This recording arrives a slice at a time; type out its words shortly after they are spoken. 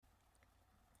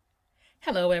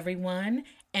Hello, everyone,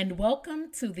 and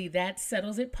welcome to the That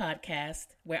Settles It podcast,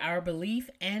 where our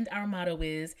belief and our motto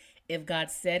is if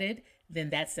God said it, then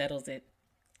that settles it.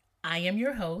 I am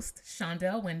your host,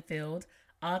 Shondell Winfield,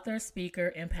 author,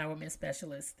 speaker, empowerment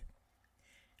specialist.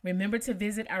 Remember to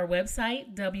visit our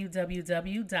website,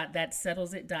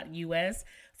 www.thatsettlesit.us,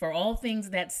 for all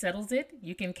things that settles it.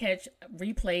 You can catch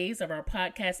replays of our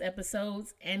podcast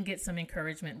episodes and get some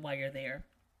encouragement while you're there.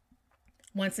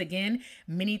 Once again,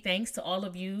 many thanks to all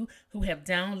of you who have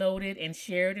downloaded and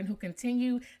shared and who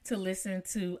continue to listen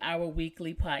to our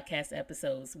weekly podcast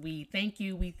episodes. We thank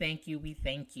you, we thank you, we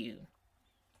thank you.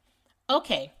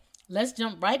 Okay, let's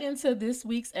jump right into this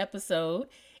week's episode.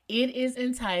 It is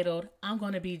entitled, I'm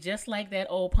going to be just like that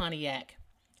old Pontiac.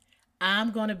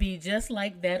 I'm going to be just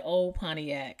like that old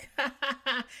Pontiac.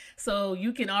 So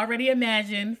you can already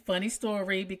imagine, funny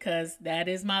story, because that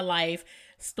is my life.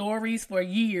 Stories for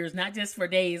years, not just for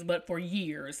days, but for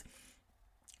years.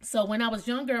 So when I was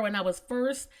younger, when I was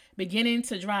first beginning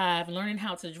to drive, learning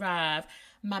how to drive,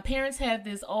 my parents had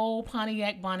this old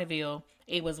Pontiac Bonneville.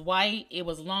 It was white, it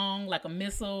was long, like a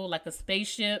missile, like a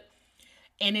spaceship,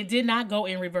 and it did not go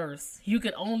in reverse. You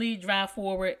could only drive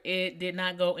forward. It did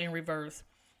not go in reverse.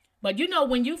 But you know,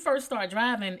 when you first start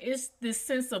driving, it's this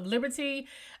sense of liberty,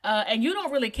 and you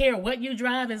don't really care what you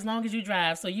drive as long as you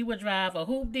drive. So you would drive a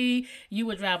hoopty, you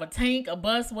would drive a tank, a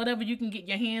bus, whatever you can get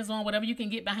your hands on, whatever you can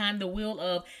get behind the wheel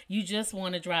of, you just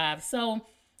want to drive. So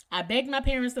I begged my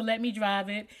parents to let me drive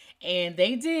it, and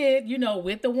they did, you know,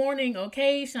 with the warning,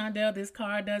 okay, Shondell, this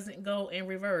car doesn't go in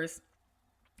reverse.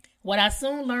 What I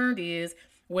soon learned is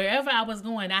wherever I was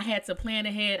going, I had to plan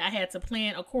ahead. I had to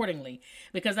plan accordingly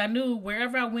because I knew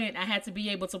wherever I went, I had to be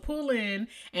able to pull in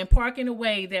and park in a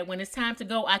way that when it's time to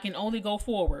go, I can only go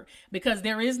forward because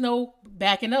there is no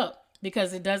backing up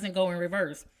because it doesn't go in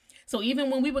reverse. So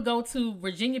even when we would go to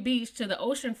Virginia Beach to the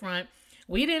ocean front,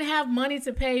 we didn't have money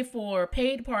to pay for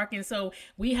paid parking. So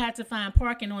we had to find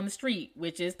parking on the street,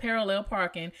 which is parallel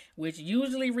parking, which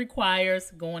usually requires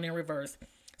going in reverse.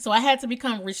 So I had to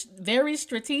become very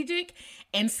strategic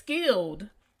and skilled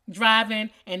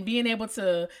driving and being able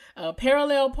to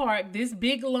parallel park this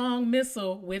big long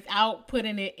missile without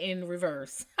putting it in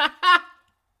reverse.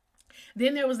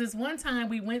 Then there was this one time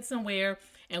we went somewhere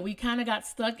and we kind of got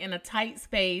stuck in a tight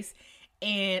space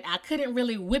and I couldn't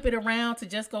really whip it around to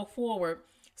just go forward.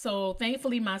 So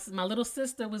thankfully my little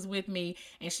sister was with me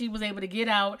and she was able to get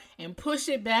out and push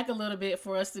it back a little bit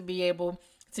for us to be able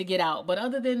to get out. But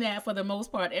other than that, for the most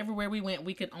part, everywhere we went,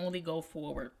 we could only go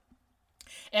forward.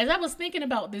 As I was thinking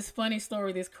about this funny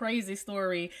story, this crazy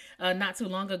story, not too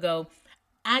long ago,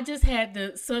 I just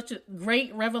had such a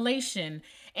great revelation.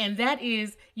 And that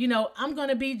is, you know, I'm going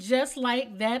to be just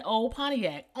like that old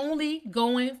Pontiac, only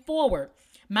going forward.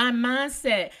 My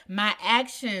mindset, my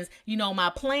actions, you know, my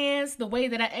plans, the way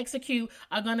that I execute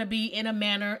are going to be in a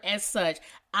manner as such.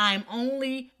 I'm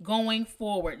only going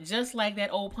forward, just like that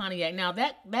old Pontiac. Now,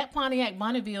 that Pontiac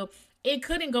Bonneville, it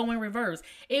couldn't go in reverse.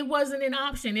 It wasn't an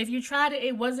option. If you tried it,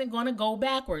 it wasn't going to go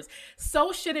backwards.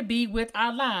 So should it be with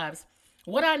our lives.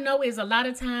 What I know is a lot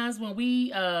of times when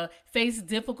we face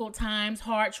difficult times,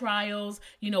 hard trials,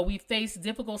 you know, we face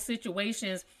difficult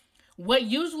situations, what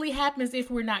usually happens if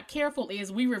we're not careful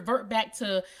is we revert back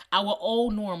to our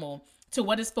old normal, to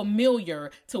what is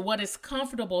familiar, to what is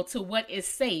comfortable, to what is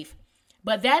safe.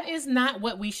 But that is not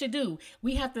what we should do.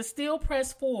 We have to still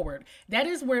press forward. That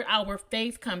is where our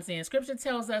faith comes in. Scripture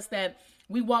tells us that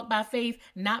we walk by faith,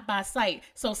 not by sight.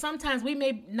 So sometimes we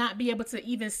may not be able to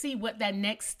even see what that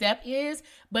next step is,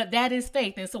 but that is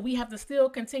faith. And so we have to still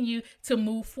continue to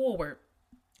move forward.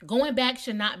 Going back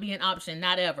should not be an option,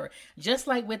 not ever. Just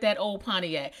like with that old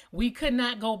Pontiac, we could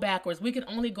not go backwards. We could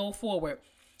only go forward.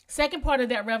 Second part of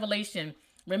that revelation,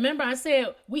 remember I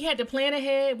said we had to plan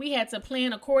ahead. We had to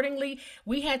plan accordingly.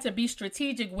 We had to be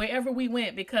strategic wherever we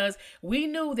went because we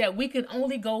knew that we could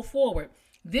only go forward.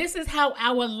 This is how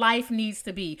our life needs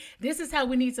to be. This is how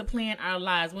we need to plan our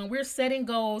lives. When we're setting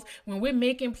goals, when we're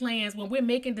making plans, when we're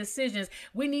making decisions,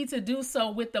 we need to do so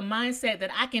with the mindset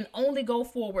that I can only go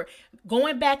forward.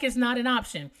 Going back is not an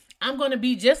option. I'm going to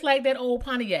be just like that old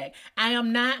Pontiac. I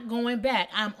am not going back.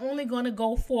 I'm only going to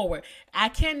go forward. I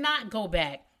cannot go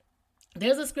back.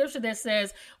 There's a scripture that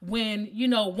says when, you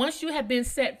know, once you have been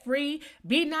set free,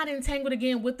 be not entangled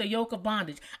again with the yoke of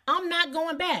bondage. I'm not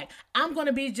going back. I'm going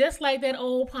to be just like that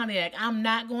old Pontiac. I'm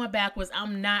not going backwards.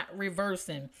 I'm not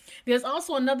reversing. There's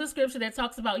also another scripture that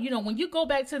talks about, you know, when you go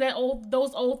back to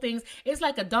those old things, it's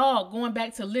like a dog going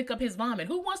back to lick up his vomit.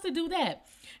 Who wants to do that?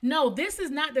 No, this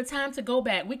is not the time to go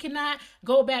back. We cannot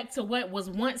go back to what was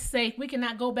once safe. We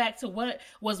cannot go back to what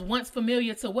was once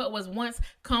familiar, to what was once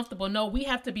comfortable. No, we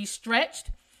have to be stretched.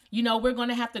 We're going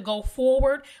to have to go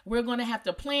forward. We're going to have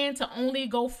to plan to only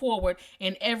go forward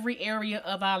in every area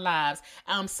of our lives.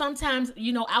 Sometimes,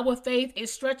 our faith, it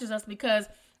stretches us because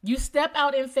you step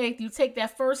out in faith, you take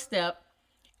that first step,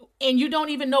 and you don't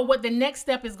even know what the next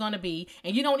step is going to be.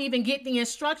 And you don't even get the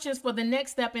instructions for the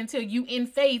next step until you, in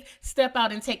faith, step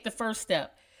out and take the first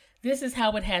step. This is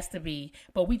how it has to be.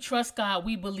 But we trust God.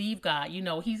 We believe God.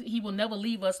 He will never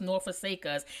leave us nor forsake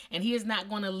us. And he is not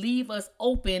going to leave us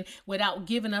open without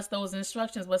giving us those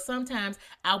instructions. But sometimes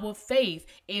our faith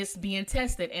is being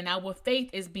tested and our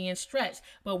faith is being stretched.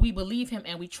 But we believe him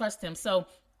and we trust him. So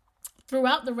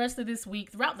throughout the rest of this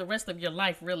week, throughout the rest of your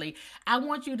life, really, I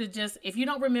want you to just, if you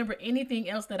don't remember anything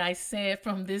else that I said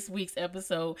from this week's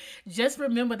episode, just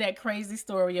remember that crazy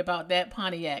story about that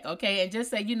Pontiac, okay? And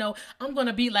just say, I'm going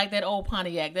to be like that old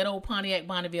Pontiac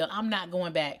Bonneville. I'm not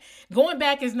going back. Going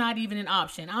back is not even an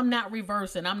option. I'm not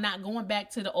reversing. I'm not going back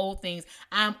to the old things.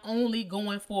 I'm only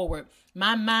going forward.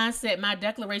 My mindset, my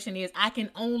declaration is I can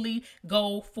only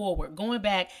go forward. Going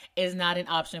back is not an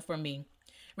option for me.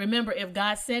 Remember, if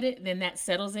God said it, then that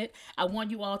settles it. I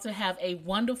want you all to have a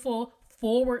wonderful,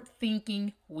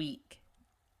 forward-thinking week.